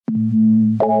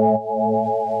Welcome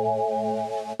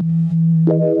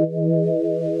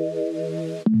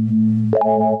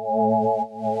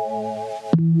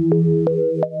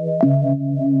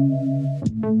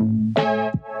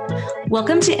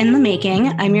to In the Making.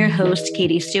 I'm your host,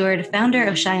 Katie Stewart, founder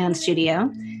of Cheyenne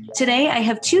Studio. Today, I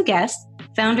have two guests,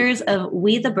 founders of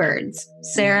We the Birds,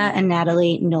 Sarah and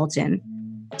Natalie Knowlton.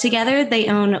 Together, they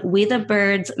own We the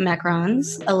Birds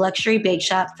Macarons, a luxury bake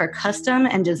shop for custom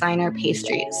and designer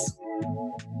pastries.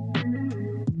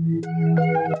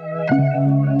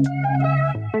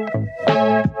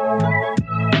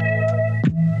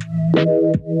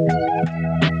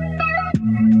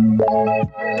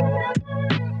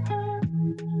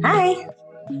 Hi.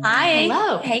 Hi.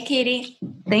 Hello. Hey, Katie.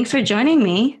 Thanks for joining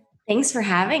me. Thanks for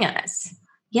having us.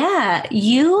 Yeah,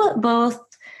 you both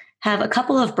have a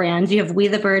couple of brands. You have We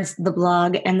the Birds, the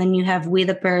blog, and then you have We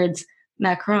the Birds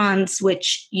Macarons,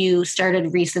 which you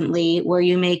started recently, where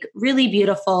you make really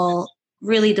beautiful,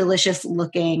 really delicious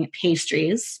looking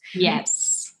pastries.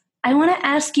 Yes. I want to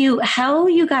ask you how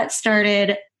you got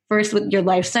started first with your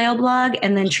lifestyle blog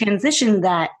and then transitioned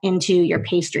that into your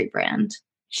pastry brand.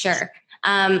 Sure.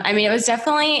 It was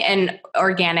definitely an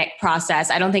organic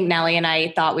process. I don't think Nellie and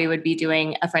I thought we would be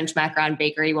doing a French macaron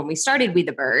bakery when we started We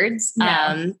the Birds.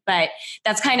 No. But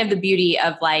that's kind of the beauty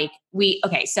of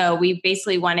so we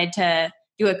basically wanted to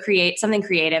do something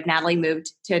creative. Natalie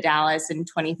moved to Dallas in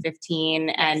 2015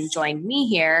 and joined me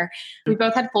here. We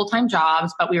both had full-time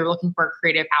jobs, but we were looking for a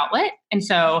creative outlet. And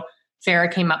so Sarah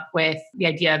came up with the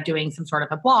idea of doing some sort of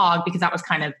a blog because that was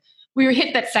we were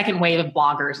hit that second wave of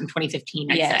bloggers in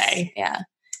 2015, I'd say. Yeah.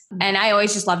 And I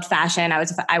always just loved fashion.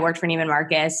 I worked for Neiman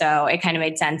Marcus, so it kind of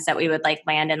made sense that we would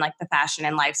land in the fashion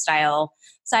and lifestyle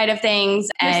side of things.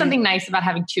 There's something nice about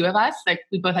having two of us.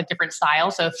 We both have different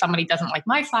styles. So if somebody doesn't like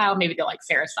my style, maybe they'll like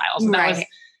Sarah's style. So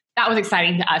that was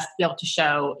exciting to us to be able to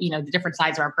show, the different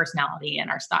sides of our personality and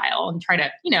our style and try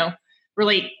to,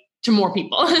 relate to more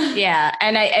people. Yeah.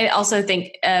 And I also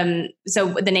think, so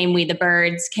the name We the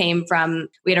Birds came from,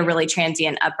 we had a really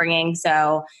transient upbringing.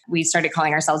 So we started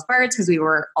calling ourselves birds because we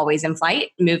were always in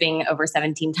flight, moving over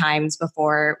 17 times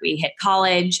before we hit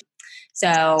college.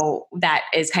 So that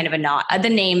is kind of a nod. The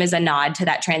name is a nod to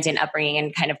that transient upbringing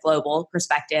and kind of global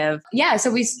perspective. Yeah. So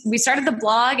we started the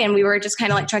blog and we were just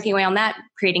kind of trucking away on that,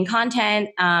 creating content.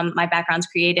 My background's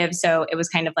creative. So it was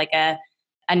kind of like a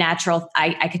natural,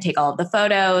 I could take all of the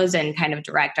photos and kind of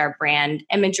direct our brand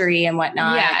imagery and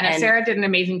whatnot. Yeah. And Sarah did an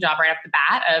amazing job right off the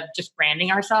bat of just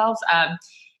branding ourselves.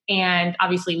 And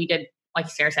obviously we did, like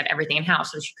Sarah said, everything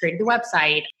in-house. So she created the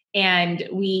website and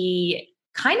we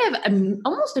kind of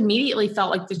almost immediately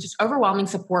felt like there's just overwhelming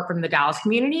support from the Dallas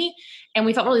community. And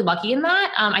we felt really lucky in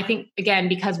that. I think, again,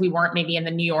 because we weren't maybe in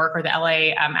the New York or the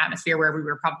LA atmosphere where we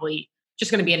were probably just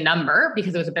going to be a number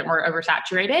because it was a bit more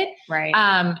oversaturated.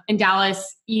 Right. In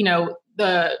Dallas,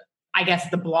 the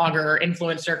blogger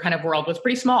influencer kind of world was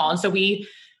pretty small. And so we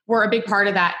were a big part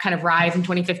of that kind of rise in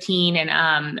 2015.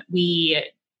 And we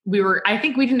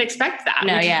didn't expect that.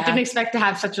 No, we didn't expect to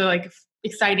have such a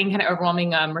exciting kind of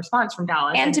overwhelming response from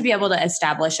Dallas. And to be able to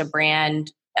establish a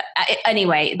brand.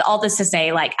 Anyway, all this to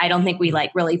say, I don't think we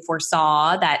really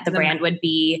foresaw that the brand would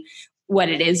be what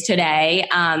it is today.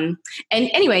 And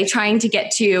anyway, trying to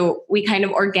get to, we kind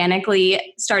of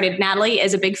organically started. Natalie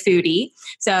is a big foodie.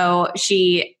 So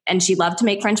she loved to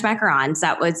make French macarons.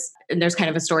 And there's kind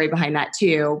of a story behind that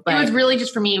too. But it was really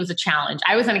just, for me, it was a challenge.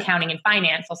 I was in accounting and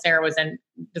finance while Sarah was in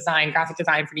graphic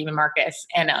design for Neiman Marcus.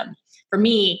 And for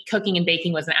me, cooking and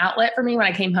baking was an outlet for me when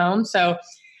I came home. So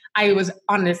I was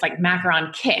on this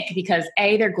macaron kick because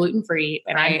A, they're gluten-free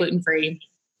and I'm gluten-free.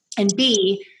 And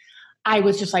B, I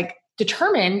was just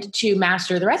determined to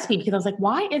master the recipe because I was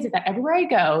why is it that everywhere I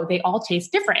go, they all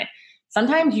taste different?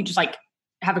 Sometimes you just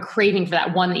have a craving for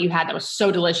that one that you had that was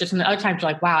so delicious. And the other times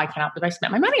you're wow, I cannot believe I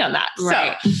spent my money on that.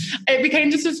 Right. So it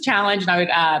became just this challenge. And I would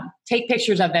take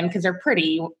pictures of them because they're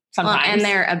pretty sometimes. Well, and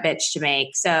they're a bitch to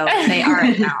make. So they are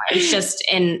a challenge just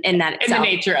in that itself. In the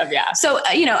nature of, yeah. So,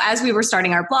 as we were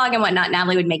starting our blog and whatnot,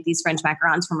 Natalie would make these French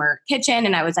macarons from her kitchen.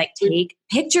 And I was take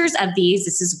pictures of these.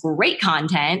 This is great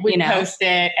content. We post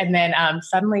it. And then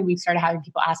suddenly we started having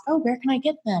people ask, oh, where can I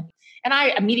get them? And I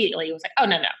immediately was oh,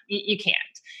 no, you can't.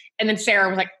 And then Sarah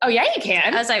was oh, yeah, you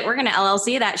can. I was we're going to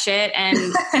LLC that shit and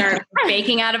start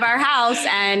baking out of our house.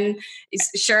 And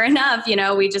sure enough,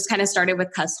 we just kind of started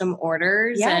with custom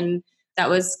orders. Yeah. And that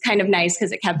was kind of nice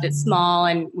because it kept it small.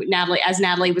 And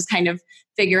Natalie was kind of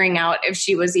figuring out if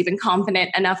she was even confident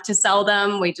enough to sell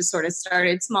them, we just sort of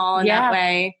started small in that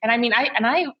way. And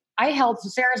I helped. So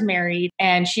Sarah's married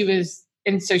and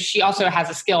so she also has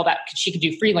a skill that she could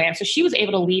do freelance. So she was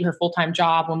able to leave her full-time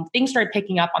job when things started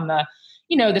picking up on the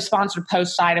the sponsored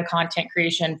post side of content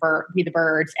creation for We the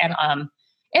Birds and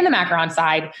the macaron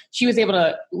side, she was able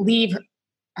to leave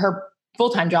her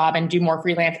full-time job and do more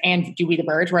freelance and do We the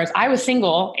Birds. Whereas I was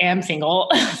am single,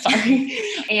 sorry,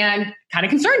 and kind of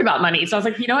concerned about money. So I was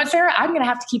like, you know what, Sarah, I'm going to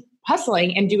have to keep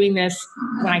hustling and doing this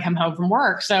when I come home from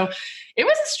work. So it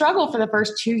was a struggle for the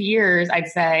first 2 years, I'd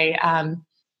say. And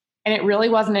it really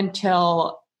wasn't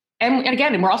until, and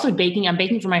again, we're also baking, I'm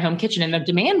baking for my home kitchen, and the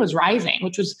demand was rising,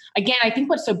 which was, again, I think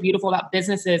what's so beautiful about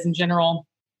businesses in general,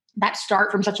 that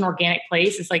start from such an organic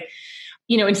place is like,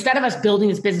 instead of us building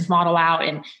this business model out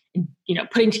and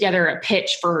putting together a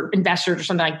pitch for investors or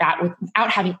something like that without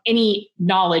having any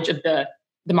knowledge of the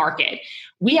market,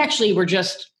 we actually were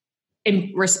just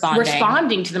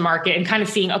responding to the market and kind of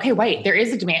seeing, okay, wait, there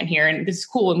is a demand here and this is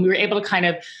cool. And we were able to kind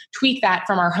of tweak that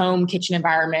from our home kitchen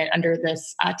environment under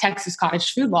this Texas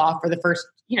cottage food law for the first,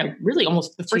 really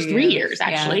almost the first 3 years,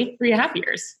 actually, 3.5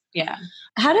 years. Yeah.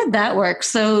 How did that work?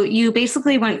 So you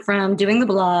basically went from doing the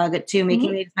blog to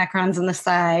making these macarons on the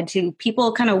side to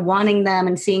people kind of wanting them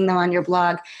and seeing them on your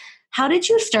blog. How did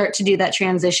you start to do that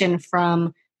transition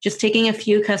from just taking a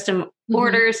few custom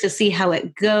orders to see how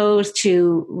it goes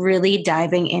to really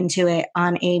diving into it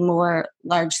on a more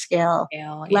large scale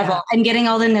level and getting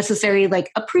all the necessary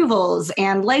approvals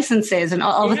and licenses and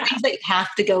all the things that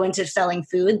have to go into selling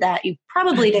food that you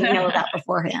probably didn't know about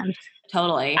beforehand?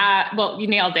 Totally. Well, you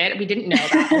nailed it. We didn't know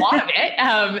that, a lot of it.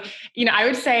 I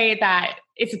would say that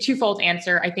it's a twofold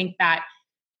answer. I think that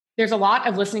there's a lot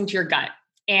of listening to your gut.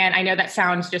 And I know that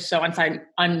sounds just so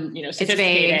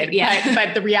sophisticated.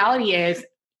 But the reality is,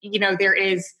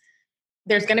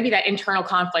 there's going to be that internal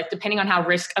conflict depending on how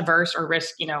risk averse or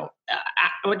risk,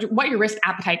 what your risk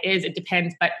appetite is. It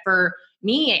depends. But for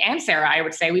me and Sarah, I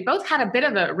would say we both had a bit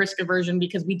of a risk aversion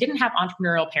because we didn't have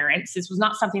entrepreneurial parents. This was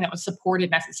not something that was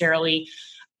supported necessarily.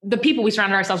 The people we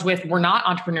surrounded ourselves with were not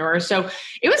entrepreneurs. So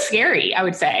it was scary, I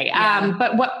would say. Yeah.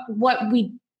 But what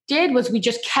we did was we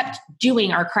just kept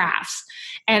doing our crafts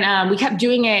and we kept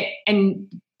doing it. And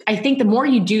I think the more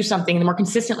you do something, the more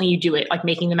consistently you do it, like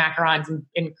making the macarons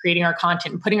and creating our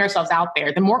content and putting ourselves out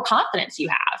there, the more confidence you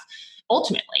have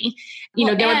ultimately.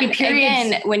 There would be periods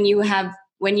again,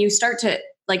 when you start to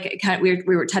we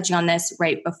were touching on this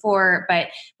right before, but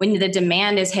when the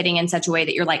demand is hitting in such a way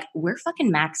that you're like, we're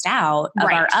fucking maxed out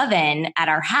of our oven at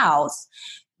our house.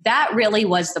 That really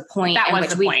was the point in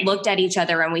which we looked at each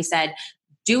other and we said,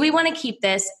 do we want to keep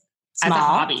this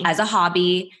small as a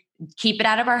hobby, keep it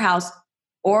out of our house?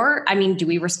 Or, do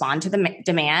we respond to the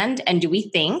demand? And do we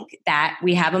think that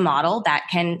we have a model that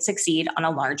can succeed on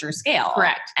a larger scale?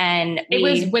 Correct. And it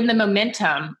was when the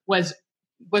momentum was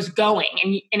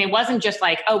going and it wasn't just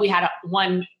like, oh, we had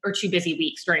 1 or 2 busy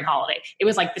weeks during holiday. It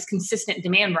was like this consistent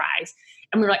demand rise.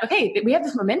 And we were like, okay, we have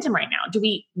this momentum right now. Do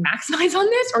we maximize on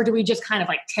this or do we just kind of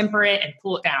temper it and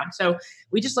pull it down? So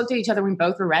we just looked at each other when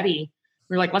both were ready.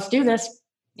 We were like, let's do this.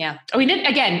 Yeah. We didn't,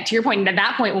 again, to your point, at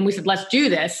that point when we said, let's do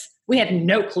this, we had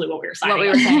no clue what we were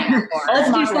signing up for.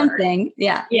 Let's do something.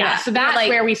 Yeah. Yeah. So that's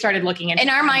where we started looking into in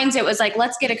our minds, it was like,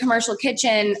 let's get a commercial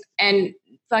kitchen and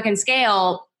fucking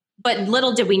scale. But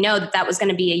little did we know that was going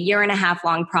to be a 1.5 year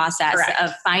long process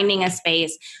of finding a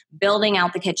space, building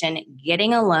out the kitchen,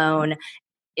 getting a loan.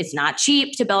 It's not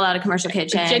cheap to build out a commercial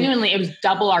kitchen. Genuinely, it was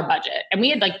double our budget. And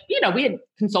we had we had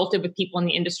consulted with people in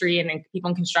the industry and then people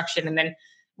in construction. And then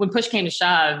when push came to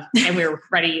shove and we were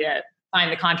ready to find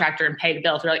the contractor and pay the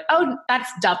bills, we're like, oh, that's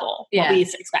double what we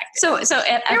expected. So there was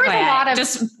a lot of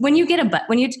just when you get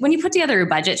when you put together a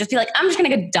budget, just be like, I'm just going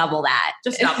to go double that.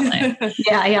 Just double it.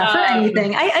 For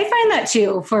anything. I find that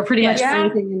too for pretty much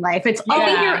anything in life. It's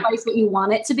always your advice what you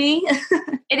want it to be.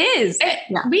 It is. Sarah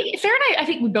and I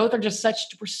think we both are just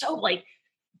we're so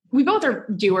we both are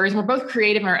doers and we're both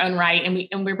creative in our own right.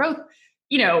 And we're both,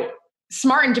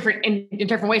 smart in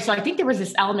different ways. So I think there was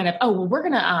this element of, oh, well, we're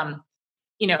going to,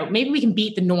 maybe we can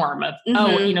beat the norm of,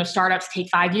 startups take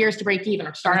 5 years to break even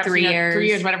or startups 3 years. 3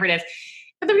 years, whatever it is.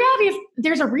 But the reality is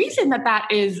there's a reason that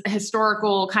is a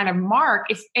historical kind of mark.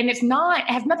 It has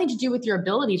nothing to do with your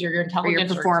abilities or your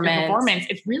intelligence or your performance.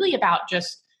 It's really about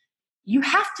just, you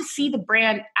have to see the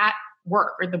brand at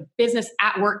work or the business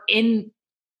at work in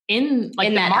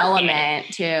that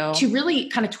element to really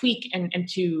kind of tweak and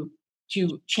to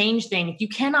change things. You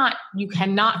cannot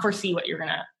foresee what you're going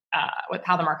to,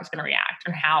 how the market's going to react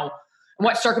and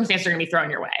what circumstances are going to be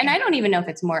thrown your way. And I don't even know if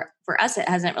it's more for us. It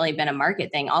hasn't really been a market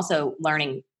thing. Also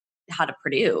learning how to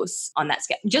produce on that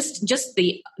scale, just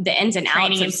the ins and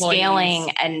outs of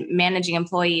scaling and managing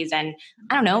employees and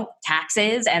I don't know,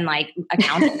 taxes and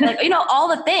accounting, all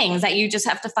the things that you just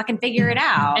have to fucking figure it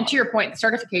out. And to your point,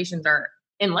 certifications are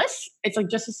endless. It's like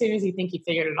just as soon as you think you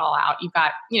figured it all out, you've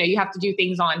got, you have to do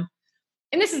things on,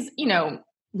 and this is,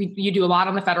 you do a lot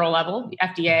on the federal level, the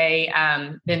FDA,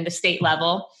 then the state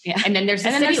level, and then there's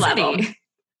the city level.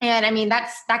 And I mean,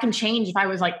 that can change. If I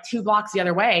was like 2 blocks the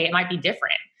other way, it might be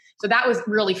different. So that was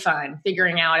really fun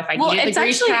figuring out if I needed the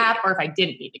grease trap or if I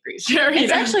didn't need the grease trap.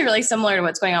 It's actually really similar to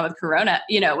what's going on with Corona,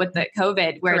 with the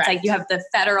COVID, where Correct. It's like you have the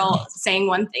federal saying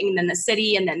one thing, and then the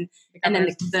city, and then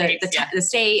the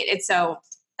state. It's so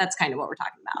that's kind of what we're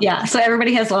talking about. Yeah. So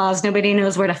everybody has laws. Nobody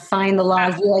knows where to find the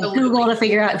laws. You like Google to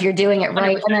figure out if you're doing it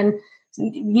right, 100%. And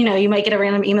then you might get a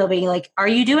random email being like, "Are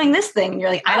you doing this thing?" And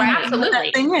you're like, "I don't know what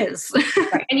that thing is."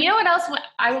 Right. And you know what else? What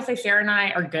I will say, Sarah and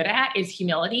I are good at is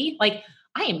humility. Like,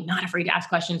 I am not afraid to ask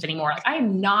questions anymore. Like,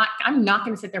 I'm not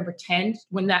going to sit there and pretend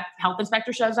when that health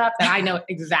inspector shows up that I know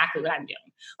exactly what I'm doing.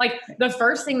 Like, the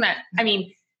first thing that,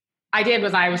 I did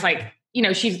was I was like,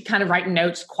 she's kind of writing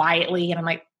notes quietly. And I'm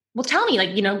like, well, tell me, like,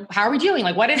 how are we doing?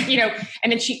 Like, what is,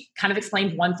 and then she kind of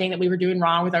explained one thing that we were doing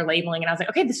wrong with our labeling. And I was like,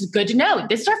 okay, this is good to know.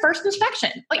 This is our first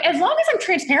inspection. Like, as long as I'm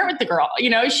transparent with the girl,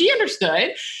 she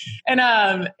understood. And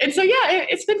so, yeah,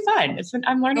 it's been fun.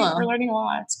 We're learning a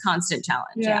lot. It's a constant challenge.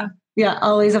 Yeah. Yeah,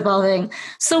 always evolving.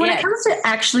 So when it comes to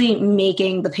actually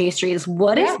making the pastries,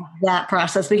 what is that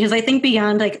process? Because I think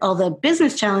beyond like all the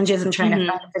business challenges and trying to find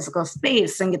a physical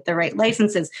space and get the right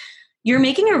licenses, you're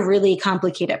making a really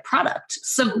complicated product.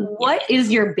 So what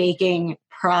is your baking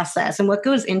process and what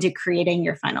goes into creating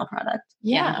your final product?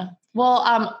 Yeah. Well,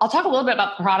 I'll talk a little bit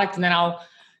about the product and then I'll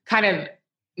kind of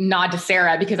nod to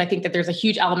Sarah because I think that there's a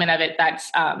huge element of it that's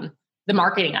the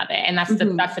marketing of it. And that's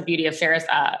the beauty of Sarah's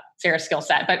skill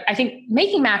set. But I think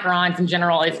making macarons in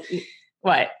general is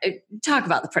what? Talk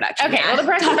about the production. Okay. Well, the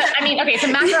production, so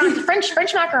macarons,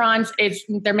 French macarons is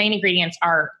their main ingredients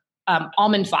are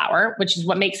almond flour, which is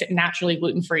what makes it naturally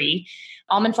gluten-free,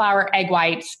 almond flour, egg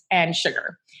whites, and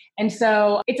sugar. And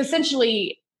so it's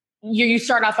essentially, you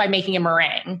start off by making a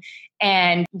meringue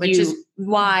which is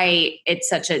why it's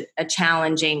such a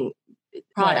challenging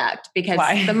product because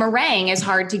the meringue is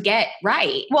hard to get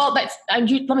right. Well,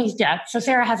 so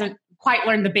Sarah hasn't quite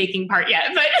learned the baking part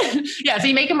yet, but so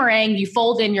you make a meringue, you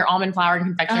fold in your almond flour and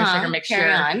confectioner sugar mixture.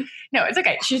 Carry on. No, it's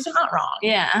okay. She's not wrong.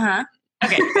 Yeah.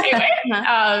 Okay. Anyway,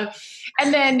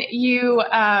 and then you,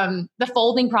 the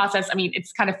folding process,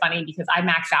 it's kind of funny because I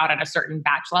max out at a certain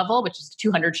batch level, which is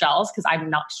 200 shells because I'm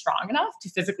not strong enough to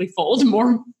physically fold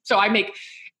more. So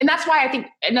and that's why I think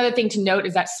another thing to note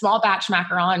is that small batch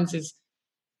macarons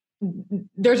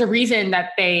there's a reason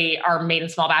that they are made in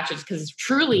small batches because it's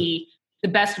truly the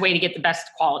best way to get the best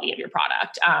quality of your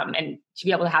product and to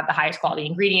be able to have the highest quality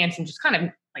ingredients and just kind of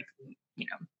like,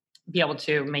 be able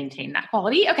to maintain that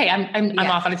quality. Okay. I'm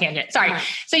off on a tangent. Sorry.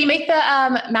 So you make the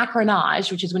macaronage,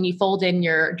 which is when you fold in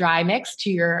your dry mix to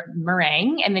your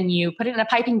meringue and then you put it in a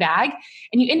piping bag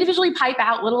and you individually pipe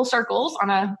out little circles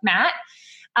on a mat.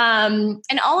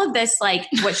 And all of this, like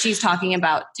what she's talking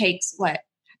about takes what?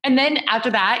 And then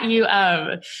after that, you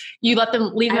let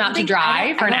them leave them out to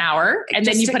dry for an hour, and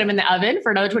then you put them in the oven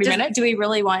for another 20 minutes. Do we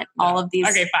really want all of these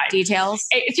details?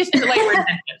 It's just labor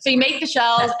intensive. So you make the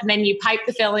shells, and then you pipe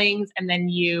the fillings, and then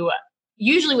you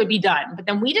usually would be done. But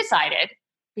then we decided,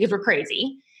 because we're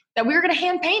crazy, that we were going to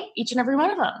hand paint each and every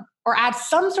one of them, or add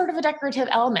some sort of a decorative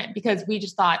element, because we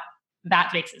just thought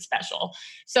that makes it special.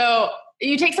 So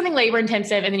you take something labor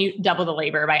intensive and then you double the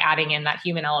labor by adding in that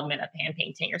human element of hand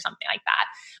painting or something like that.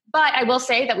 But I will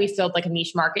say that we filled like a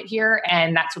niche market here,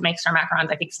 and that's what makes our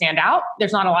macarons, I think, stand out.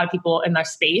 There's not a lot of people in our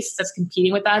space that's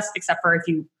competing with us, except for if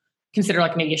you consider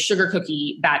like maybe a sugar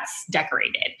cookie that's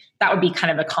decorated. That would be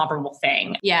kind of a comparable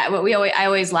thing. Yeah. I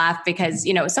always laugh because,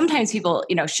 sometimes people,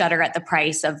 shudder at the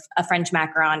price of a French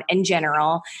macaron in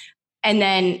general. And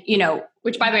then,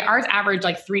 which by the way, ours average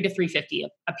like $3 to $3.50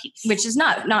 a piece, which is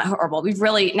not horrible.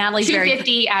 Natalie's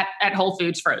 $2.50 at Whole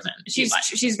Foods frozen.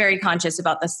 She's very conscious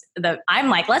about this. I'm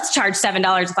like, let's charge $7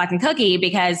 a fucking cookie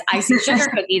because I see sugar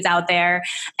cookies out there.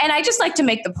 And I just like to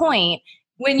make the point,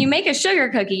 when you make a sugar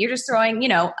cookie, you're just throwing,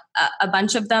 a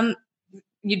bunch of them.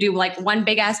 You do like one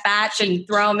big ass batch and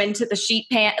throw them into the sheet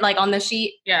pan, like on the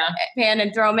sheet pan,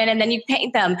 and throw them in, and then you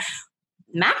paint them.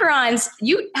 Macarons,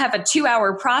 you have a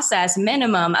 2-hour process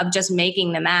minimum of just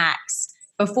making the max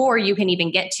before you can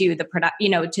even get to the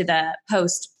to the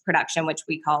post production, which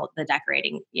we call the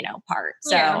decorating, part.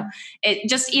 So it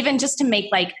just to make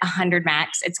like 100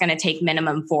 max, it's going to take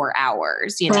minimum 4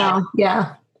 hours, Wow.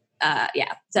 Yeah.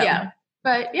 So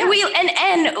But yeah.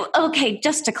 Okay,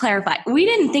 just to clarify, we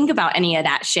didn't think about any of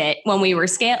that shit when we were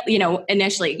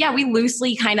initially. Yeah, we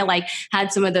loosely kind of like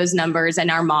had some of those numbers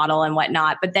in our model and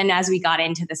whatnot. But then as we got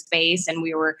into the space and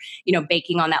we were,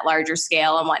 baking on that larger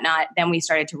scale and whatnot, then we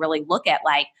started to really look at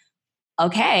like,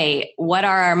 okay, what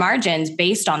are our margins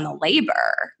based on the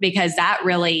labor? Because that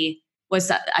really was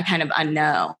a kind of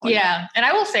unknown. Yeah. And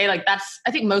I will say like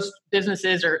I think most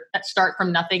businesses that start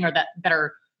from nothing or that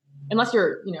are, unless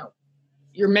you're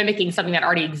mimicking something that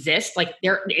already exists. Like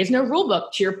there is no rule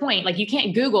book, to your point. Like you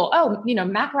can't Google,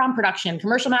 macaron production,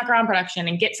 commercial macaron production,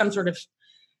 and get some sort of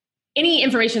any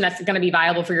information that's going to be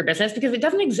viable for your business, because it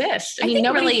doesn't exist. I think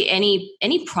really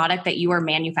any product that you are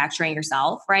manufacturing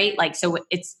yourself, right? Like, so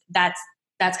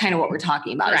that's kind of what we're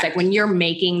talking about. Correct. It's like when you're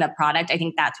making the product, I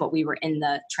think that's what we were in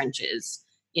the trenches,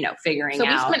 figuring out.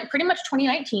 So we spent pretty much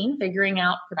 2019 figuring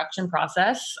out production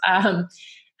process,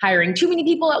 hiring too many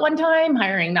people at one time,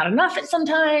 hiring not enough at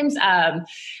sometimes. But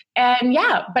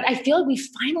I feel like we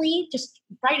finally just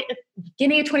right at the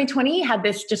beginning of 2020 had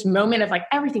this just moment of like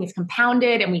everything is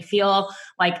compounded and we feel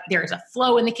like there's a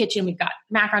flow in the kitchen. We've got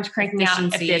macarons cranking out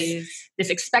at this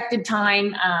expected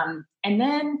time. And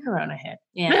then Corona hit.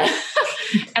 Yeah.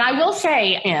 And I will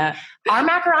say, our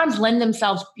macarons lend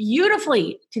themselves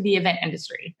beautifully to the event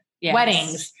industry. Yes.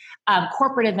 Weddings,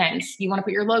 corporate events. You want to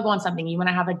put your logo on something. You want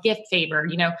to have a gift favor.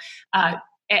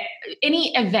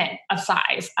 Any event of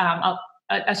size,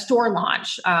 a store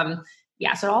launch.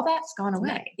 So all that's gone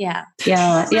away. Yeah.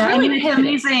 I mean, it's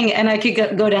amazing. And I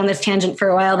could go down this tangent for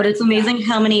a while, but it's amazing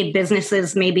how many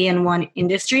businesses may be in one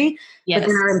industry, but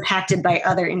then are impacted by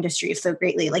other industries so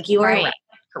greatly. Like you are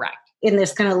correct in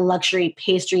this kind of luxury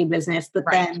pastry business, but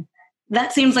then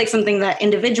that seems like something that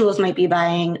individuals might be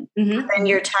buying. Mm-hmm. Then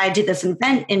you're tied to this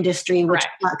event industry, which is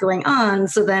not going on.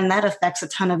 So then that affects a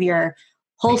ton of your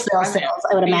wholesale sales,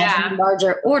 I would imagine,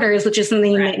 larger orders, which is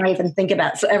something you might not even think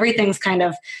about. So everything's kind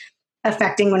of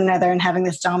affecting one another and having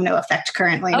this domino effect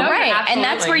currently. Oh, right. Absolutely. And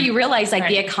that's where you realize like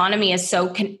the economy is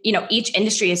so, each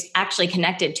industry is actually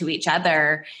connected to each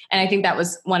other. And I think that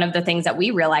was one of the things that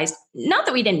we realized, not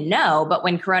that we didn't know, but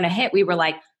when Corona hit, we were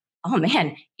like, oh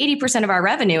man, 80% of our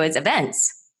revenue is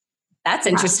events. That's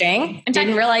interesting. And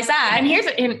didn't realize that.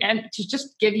 And to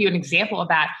just give you an example of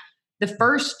that, the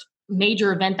first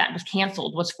major event that was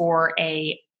canceled was for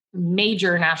a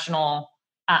major national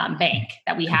bank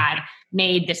that we had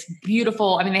made this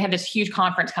beautiful, they had this huge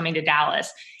conference coming to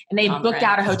Dallas, and they booked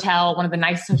out a hotel, one of the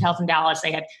nicest hotels in Dallas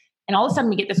they had. And all of a sudden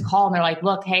we get this call and they're like,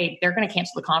 look, hey, they're going to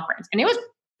cancel the conference. And it was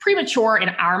premature in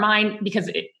our mind because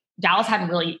Dallas hadn't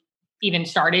really even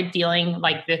started feeling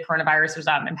like the coronavirus was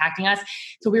impacting us.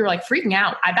 So we were like freaking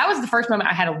out. That was the first moment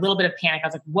I had a little bit of panic. I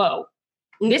was like, whoa,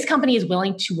 this company is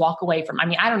willing to walk away from,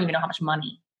 I don't even know how much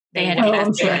money they had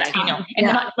invested, and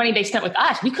the money they spent with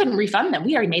us, we couldn't refund them.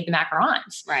 We already made the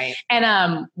macarons. Right.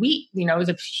 And it was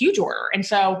a huge order. And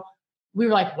so we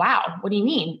were like, wow, what do you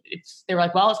mean? They were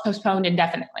like, well, it's postponed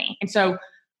indefinitely. And so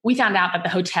we found out that the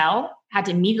hotel had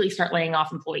to immediately start laying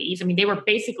off employees. They were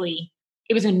basically,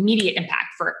 it was an immediate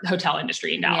impact for the hotel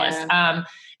industry in Dallas. Yeah.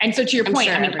 And so to your point,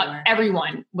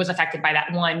 everyone was affected by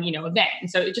that one, event. And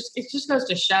so it just goes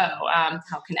to show how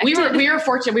connected. We were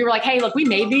fortunate. We were like, hey, look, we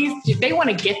made these. If they want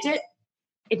to gift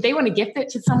it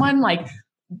to someone, like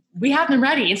we have them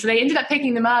ready. And so they ended up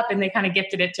picking them up and they kind of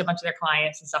gifted it to a bunch of their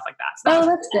clients and stuff like that. So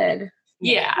that's good.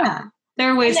 Yeah.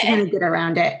 There are ways to kind of get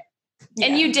around it.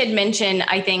 And you did mention,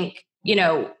 I think,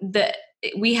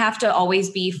 we have to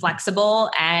always be flexible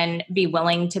and be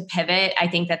willing to pivot. I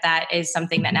think that is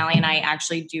something that Nally and I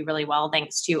actually do really well,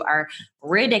 thanks to our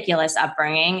ridiculous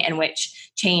upbringing in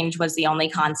which change was the only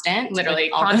constant. Literally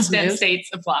constant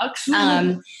states of flux.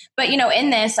 But,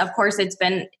 in this, of course, it's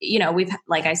been,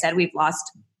 like I said, we've lost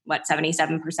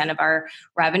 77% of our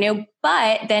revenue,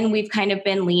 but then we've kind of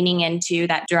been leaning into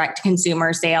that direct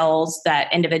consumer sales,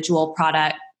 that individual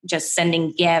product, just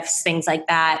sending gifts, things like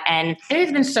that. And it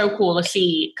has been so cool to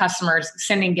see customers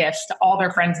sending gifts to all their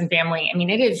friends and family.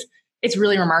 It's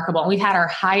really remarkable. And we've had our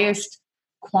highest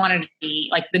quantity,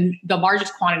 like the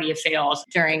largest quantity of sales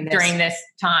during this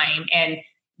time. And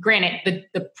granted,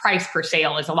 the price per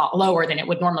sale is a lot lower than it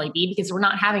would normally be because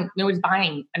nobody's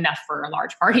buying enough for a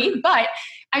large party. But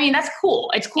that's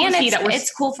cool. It's cool to see that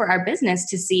it's cool for our business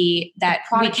to see that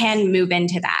we can move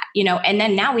into that, and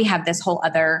then now we have this whole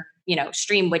other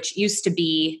stream, which used to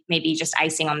be maybe just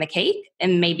icing on the cake.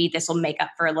 And maybe this will make up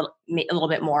for a little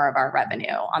bit more of our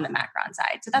revenue on the macaron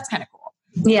side. So that's kind of cool.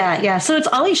 Yeah. So it's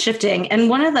always shifting. And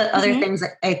one of the other things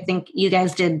that I think you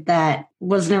guys did that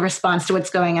was in response to what's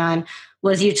going on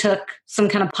was you took some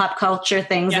kind of pop culture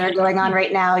things that are going on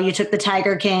right now. You took the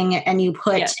Tiger King and you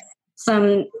put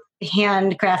some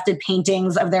handcrafted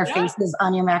paintings of their faces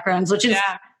on your macarons, which is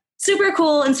super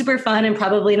cool and super fun, and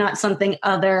probably not something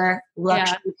other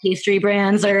luxury pastry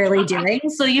brands are really doing.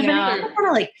 So you've been able to kind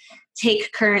of like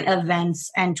take current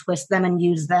events and twist them and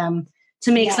use them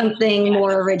to make something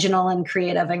more original and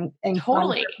creative and fun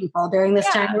for people during this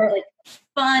time where like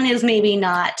fun is maybe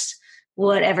not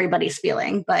what everybody's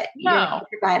feeling, but you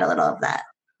provide a little of that.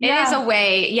 It is a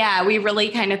way. Yeah. We really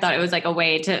kind of thought it was like a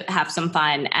way to have some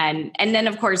fun. And then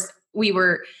of course we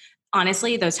were,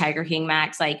 honestly, those Tiger King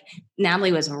Macs, like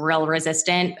Natalie was real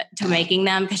resistant to making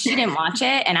them because she didn't watch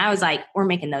it. And I was like, we're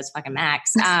making those fucking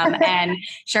Macs. And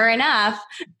sure enough,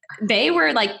 they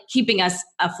were like keeping us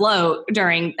afloat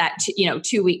during that,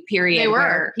 2-week period. They were.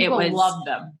 Where People it was, loved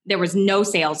them. There was no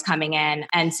sales coming in.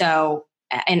 And so,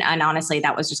 and honestly,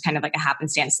 that was just kind of like a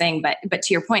happenstance thing. But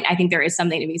to your point, I think there is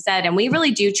something to be said. And we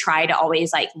really do try to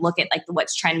always like look at like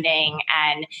what's trending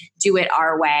and do it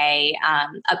our way.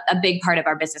 A big part of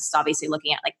our business is obviously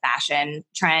looking at like fashion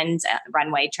trends,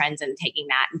 runway trends, and taking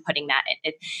that and putting that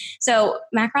in. So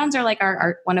macarons are like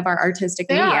our one of our artistic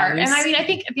mediums. And I mean, I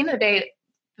think at the end of the day,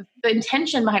 the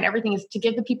intention behind everything is to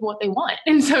give the people what they want.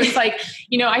 And so it's like,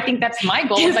 I think that's my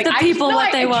goal. Give like, the people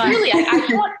what they want. Truly, I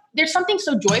want, there's something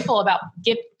so joyful about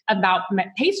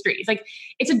pastries. Like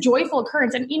it's a joyful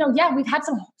occurrence. And, we've had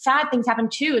some sad things happen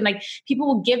too. And like people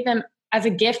will give them as a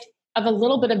gift of a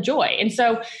little bit of joy. And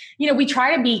so, we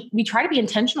try to be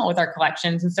intentional with our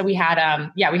collections. And so we had,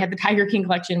 we had the Tiger King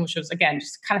collection, which was again,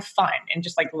 just kind of fun and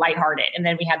just like lighthearted. And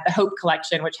then we had the Hope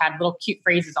collection, which had little cute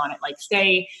phrases on it, like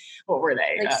what were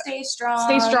they? Like stay strong.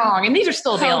 Stay strong. And these are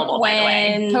still available, Hope by the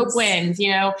way. Hope wins,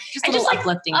 just like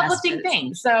uplifting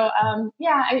things. So,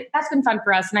 that's been fun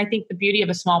for us. And I think the beauty of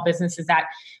a small business is that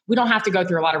we don't have to go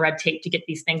through a lot of red tape to get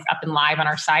these things up and live on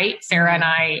our site. Sarah and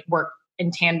I work in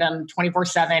tandem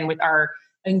 24/7 with our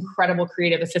incredible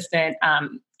creative assistant,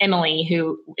 Emily,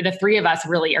 who the three of us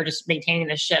really are just maintaining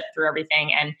the ship through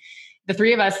everything. And the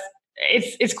three of us,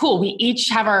 it's cool. We each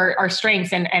have our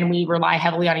strengths and we rely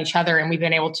heavily on each other. And we've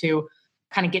been able to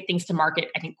kind of get things to market,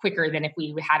 I think, quicker than if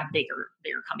we had a bigger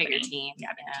company. Bigger team.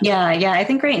 Yeah. I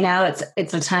think right now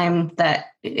it's a time that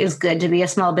is good to be a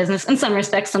small business. In some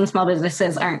respects, some small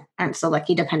businesses aren't so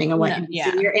lucky depending on what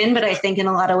industry you're in. But I think in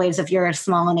a lot of ways, if you're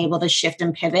small and able to shift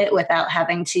and pivot without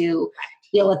having to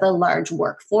deal with a large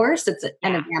workforce, it's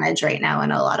an advantage right now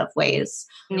in a lot of ways.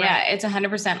 Yeah, it's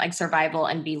 100% like survival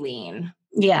and be lean.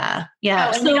 Yeah.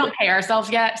 And we don't pay ourselves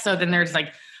yet. So then there's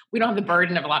like, we don't have the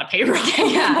burden of a lot of payroll.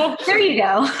 There you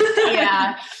go.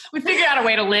 We figured out a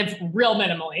way to live real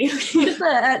minimally. Just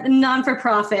a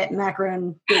non-for-profit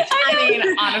macaron. I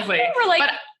mean, honestly. We're like,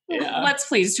 let's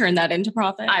please turn that into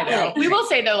profit. I know. We will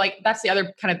say though, like that's the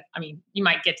other kind of, you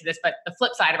might get to this, but the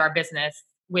flip side of our business,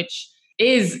 which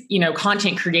is,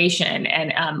 content creation.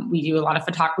 And we do a lot of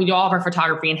we do all of our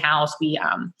photography in-house.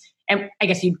 And I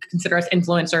guess you'd consider us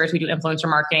influencers. We do influencer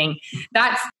marketing.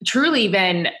 That's truly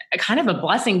been kind of a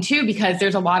blessing too, because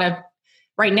there's a lot of,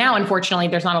 right now, unfortunately,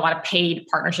 there's not a lot of paid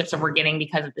partnerships that we're getting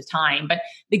because of the time, but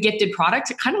the gifted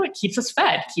product, it kind of like keeps us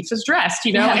fed, keeps us dressed,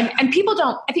 and people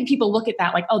I think people look at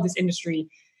that like, oh, this industry,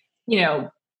 I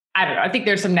don't know. I think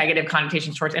there's some negative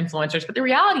connotations towards influencers, but the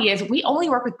reality is we only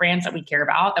work with brands that we care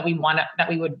about, that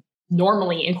we would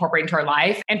normally incorporate into our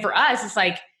life. And for us, it's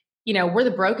like, we're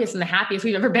the brokest and the happiest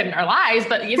we've ever been in our lives,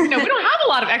 but we don't have a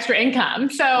lot of extra income.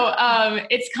 So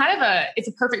it's kind of it's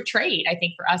a perfect trade, I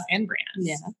think, for us and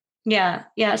brands.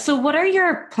 Yeah. So what are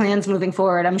your plans moving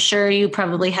forward? I'm sure you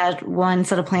probably had one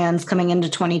set of plans coming into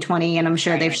 2020, and I'm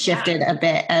sure they've shifted a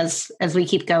bit as we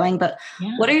keep going. But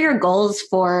what are your goals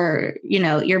for,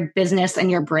 your business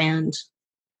and your brand?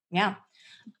 Yeah.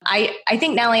 I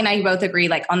think Natalie and I both agree,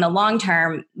 like on the long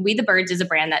term, We the Birds is a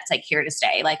brand that's like here to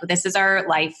stay. Like this is our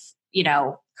life,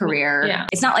 career. Yeah.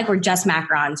 It's not like we're just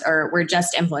macarons or we're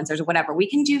just influencers or whatever. We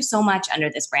can do so much under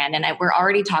this brand. And we're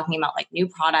already talking about like new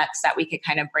products that we could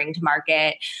kind of bring to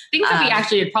market. Things that we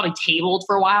actually had probably tabled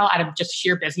for a while out of just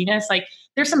sheer busyness. Like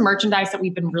there's some merchandise that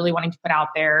we've been really wanting to put out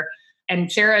there.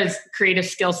 And Sarah's creative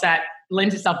skill set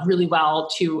lends itself really well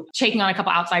to taking on a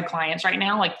couple outside clients right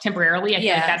now, like temporarily. I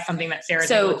feel like that's something that Sarah's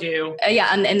able to do.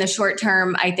 In the short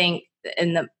term, I think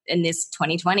in this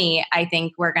 2020, I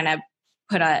think we're going to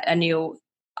put a new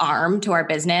arm to our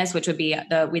business, which would be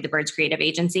the We the Birds creative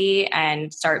agency,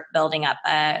 and start building up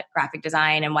a graphic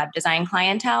design and web design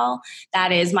clientele.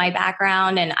 That is my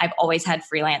background. And I've always had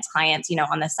freelance clients,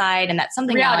 on the side. And that's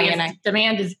something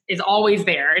demand is always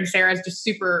there. And Sarah's just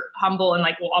super humble and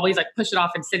like, will always like push it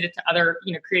off and send it to other,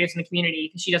 creatives in the community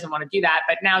because she doesn't want to do that.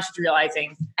 But now she's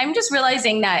realizing. I'm just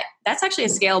realizing that that's actually a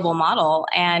scalable model.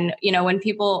 And, when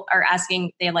people are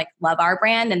asking, they like love our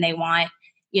brand and they want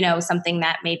something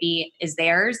that maybe is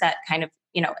theirs that kind of,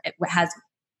 it has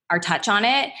our touch on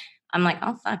it, I'm like,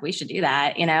 oh fuck, we should do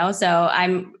that, So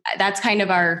that's kind of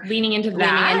our leaning into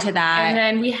that. And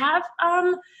then we have,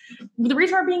 the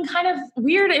reason we're being kind of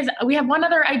weird is we have one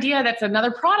other idea that's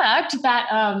another product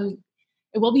that,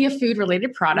 it will be a food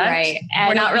related product. Right. And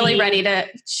we're not really ready to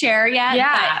share yet.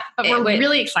 Yeah. But we're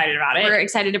really excited about it. We're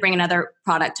excited to bring another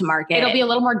product to market. It'll be a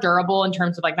little more durable in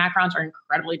terms of like macarons are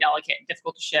incredibly delicate and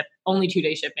difficult to ship. Only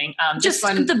 2-day shipping. Just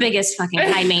the biggest fucking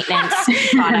high maintenance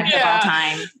product of all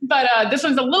time. But this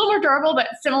one's a little more durable, but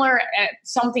similar.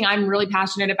 Something I'm really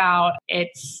passionate about.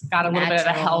 It's got a little bit of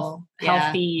a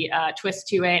healthy twist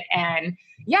to it. And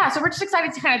yeah, so we're just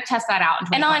excited to kind of test that out.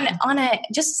 And on a,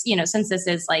 just, since this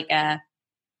is like a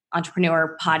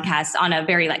entrepreneur podcast on a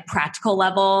very like practical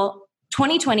level,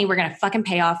 2020, we're going to fucking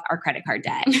pay off our credit card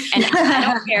debt. And I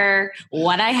don't care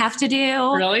what I have to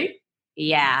do. Really?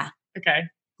 Yeah. Okay.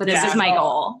 But this is my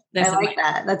goal. I like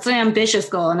that. That's an ambitious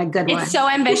goal and a good one. It's so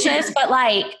ambitious, but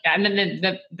like, and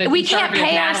then the we can't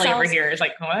pay Natalie ourselves. Over here is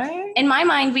like, what? In my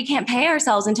mind, we can't pay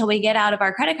ourselves until we get out of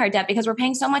our credit card debt because we're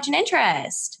paying so much in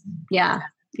interest. Yeah.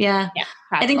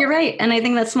 I think you're right. And I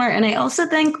think that's smart. And I also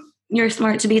think you're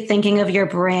smart to be thinking of your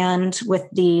brand with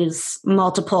these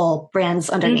multiple brands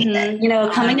underneath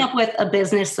it. Coming up with a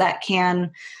business that can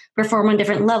perform on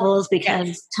different levels,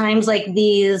 because times like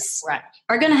these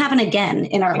are going to happen again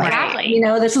in our life.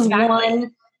 This is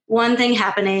one thing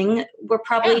happening. We're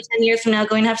probably 10 years from now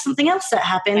going to have something else that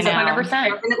happens. 100%.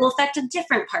 And it will affect a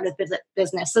different part of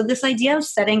business. So this idea of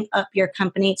setting up your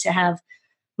company to have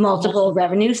multiple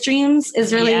revenue streams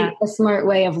is really a smart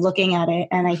way of looking at it.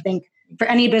 And I think for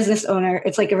any business owner,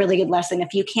 it's like a really good lesson.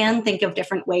 If you can think of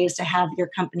different ways to have your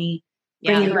company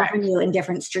bring in revenue in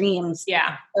different streams,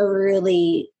 a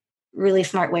really, really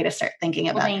smart way to start thinking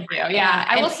about. Thank you. Yeah.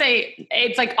 I will say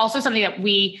it's like also something that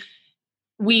we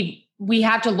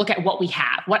have to look at what we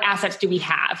have. What assets do we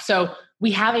have? So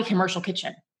we have a commercial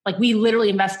kitchen. Like we literally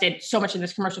invested so much in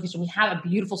this commercial kitchen. We have a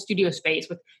beautiful studio space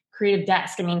with creative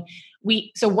desk. I mean,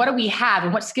 so what do we have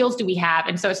and what skills do we have?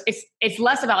 And so it's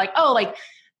less about like,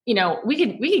 we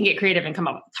can get creative and come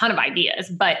up with a ton of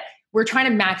ideas, but we're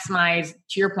trying to maximize,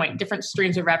 to your point, different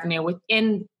streams of revenue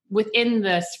within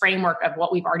this framework of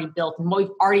what we've already built and what we've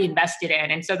already invested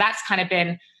in. And so that's kind of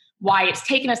been why it's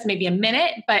taken us maybe a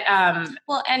minute, but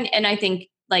and I think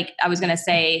like I was going to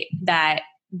say that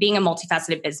being a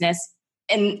multifaceted business,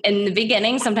 in the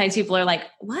beginning, sometimes people are like,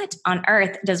 what on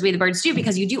earth does We the Birds do?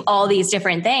 Because you do all these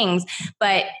different things.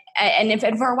 But, and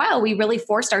for a while, we really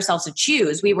forced ourselves to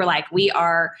choose. We were like, we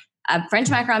are a French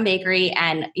macaron bakery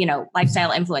and,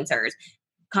 lifestyle influencers,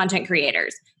 content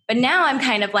creators. But now I'm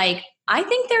kind of like, I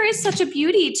think there is such a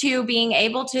beauty to being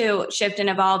able to shift and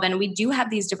evolve. And we do have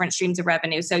these different streams of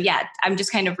revenue. So yeah, I'm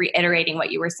just kind of reiterating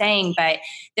what you were saying, but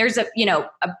there's a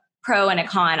pro and a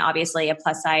con, obviously a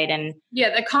plus side. And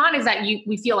the con is that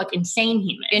we feel like insane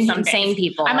humans. Insane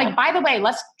people. I'm like, by the way,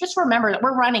 let's just remember that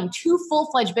we're running 2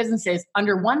 full-fledged businesses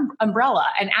under one umbrella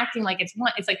and acting like it's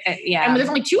one. It's like, and there's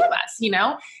only 2 of us,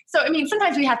 So, I mean,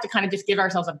 sometimes we have to kind of just give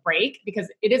ourselves a break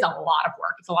because it is a lot of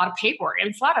work. It's a lot of paperwork. And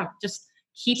it's a lot of just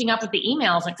keeping up with the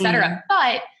emails, et cetera.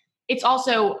 But it's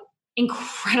also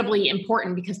incredibly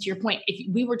important because, to your point, if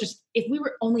we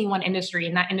were only one industry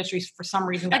and that industry for some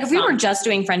reason, like if we were just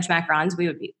doing French macarons, we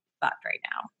would be fucked right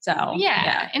now. So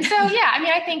and so I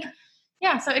mean, I think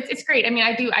so it's great. I mean,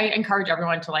 I encourage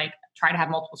everyone to like try to have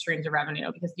multiple streams of revenue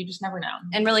because you just never know.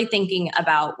 And really thinking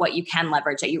about what you can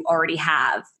leverage that you already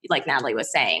have, like Natalie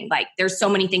was saying, like there's so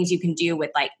many things you can do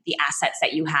with like the assets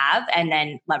that you have and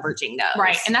then leveraging those.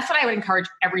 Right. And that's what I would encourage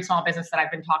every small business that I've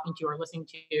been talking to or listening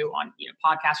to on,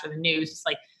 podcasts or the news. It's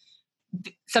like,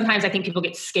 sometimes I think people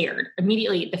get scared.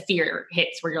 Immediately the fear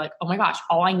hits where you're like, oh my gosh,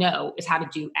 all I know is how to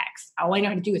do X. All I know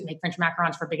how to do is make French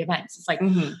macarons for big events. It's like,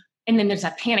 and then there's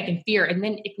that panic and fear. And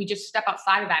then if we just step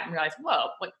outside of that and realize, whoa,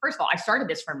 like, first of all, I started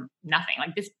this from nothing.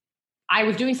 Like this, I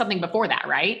was doing something before that.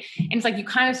 Right. And it's like, you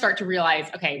kind of start to realize,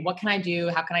 okay, what can I do?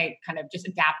 How can I kind of just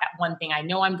adapt that one thing I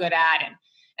know I'm good at?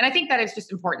 And I think that it's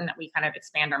just important that we kind of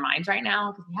expand our minds right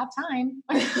now because we have time.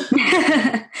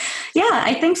 Yeah,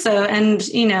 I think so. And,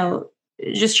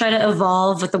 just try to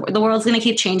evolve with the world's going to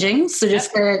keep changing. So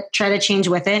just try to change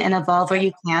with it and evolve where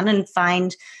you can and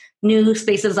find new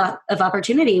spaces of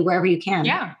opportunity wherever you can.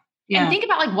 Yeah. And think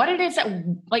about like what it is that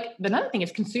like another thing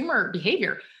is consumer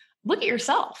behavior. Look at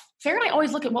yourself. Sarah and I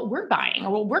always look at what we're buying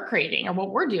or what we're creating or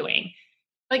what we're doing.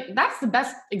 Like that's the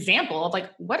best example of like,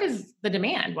 what is the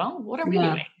demand? Well, what are we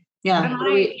doing? Yeah.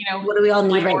 What do we all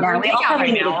need right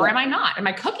now? Or am I not? Am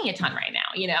I cooking a ton right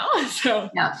now? So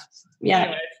yeah.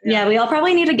 We all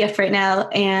probably need a gift right now.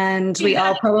 And we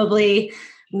all probably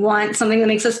want something that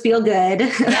makes us feel good.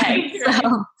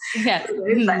 So,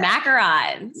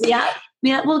 macarons. Yeah.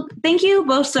 Well, thank you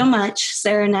both so much,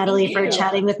 Sarah and Natalie, for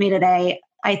chatting with me today.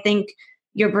 I think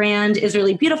your brand is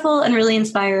really beautiful and really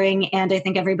inspiring, and I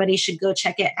think everybody should go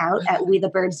check it out at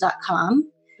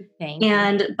wethebirds.com.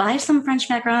 And buy some French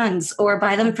macarons, or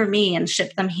buy them for me and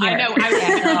ship them here. I know.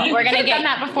 We're gonna get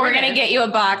that before. We're gonna get you a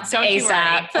box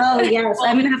ASAP. Oh yes,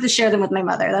 I'm gonna have to share them with my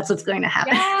mother. That's what's going to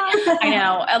happen. Yeah. I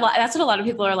know. That's what a lot of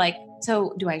people are like.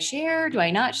 So, do I share? Do I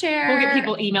not share? We'll get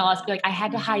people email us, be like, I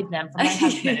had to hide them from my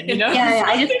husband. You know? Yeah.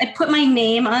 I put my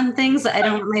name on things that I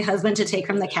don't want my husband to take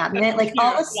from the cabinet. Like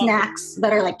all the snacks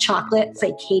that are like chocolate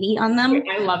say Katie on them.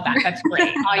 I love that. That's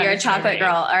great. Oh, you're a chocolate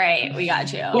girl. All right, we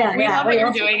got you. Yeah, we love what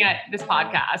you're doing at this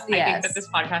podcast. Yes. I think that this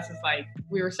podcast is like,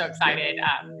 we were so excited.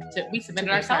 We submitted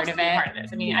ourselves to be part of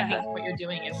this. I mean, I think what you're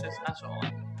doing is so special.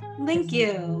 Thank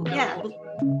you. Yeah.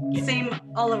 Same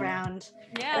all around.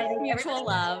 Yeah. Mutual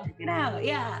love. Check it out.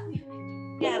 Yeah.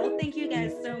 Yeah. Well, thank you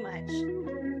guys so much.